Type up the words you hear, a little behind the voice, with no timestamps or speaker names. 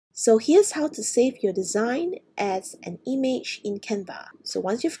So here's how to save your design as an image in Canva. So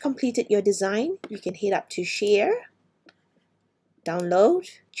once you've completed your design, you can head up to Share, Download,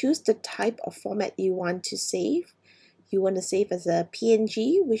 choose the type of format you want to save. You want to save as a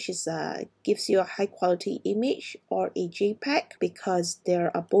PNG, which is gives you a high quality image, or a JPG, because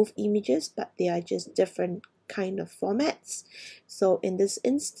there are both images but they are just different kind of formats. So in this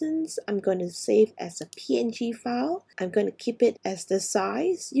instance, I'm going to save as a PNG file. I'm going to keep it as the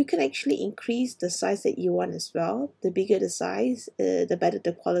size. You can actually increase the size that you want as well. The bigger the size, the better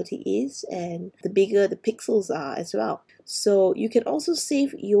the quality is, and the bigger the pixels are as well. So you can also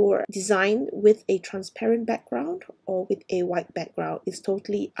save your design with a transparent background or with a white background. It's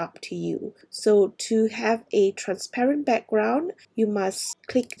totally up to you. So to have a transparent background, you must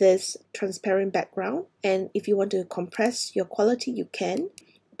click this transparent background, and if you want to compress your quality, you can.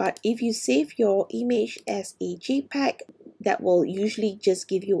 But if you save your image as a JPG, that will usually just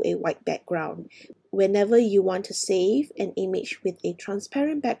give you a white background. Whenever you want to save an image with a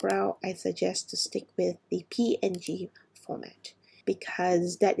transparent background, I suggest to stick with the PNG format,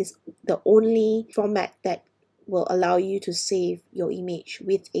 because that is the only format that will allow you to save your image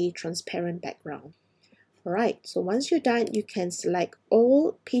with a transparent background. Alright, so once you're done, you can select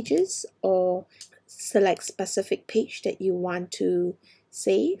all pages or select specific page that you want to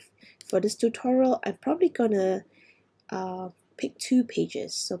save. For this tutorial, I'm probably gonna pick 2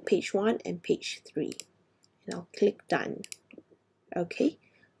 pages, so page 1 and page 3, and I'll click done. Okay,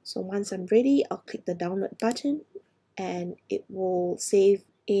 so once I'm ready, I'll click the download button and it will save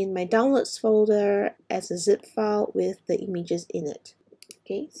in my downloads folder as a zip file with the images in it.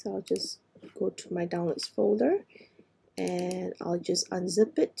 Okay, so I'll just go to my downloads folder and I'll just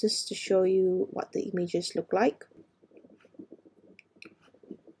unzip it just to show you what the images look like.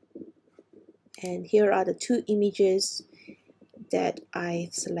 And here are the 2 images that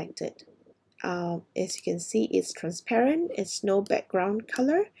I've selected. As you can see, it's transparent, it's no background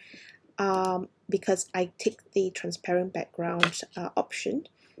color, because I tick the transparent background option.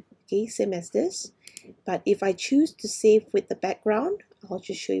 Okay, same as this. But if I choose to save with the background, I'll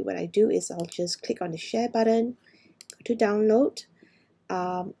just show you what I do is I'll just click on the share button, go to download,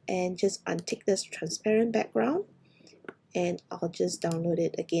 and just untick this transparent background, and I'll just download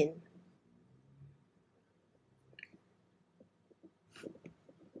it again.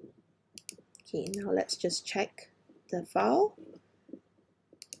 Okay, now let's just check the file.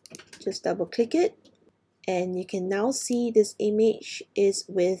 Just double click it, and you can now see this image is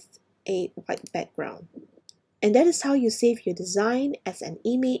with a white background. And that is how you save your design as an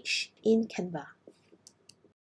image in Canva.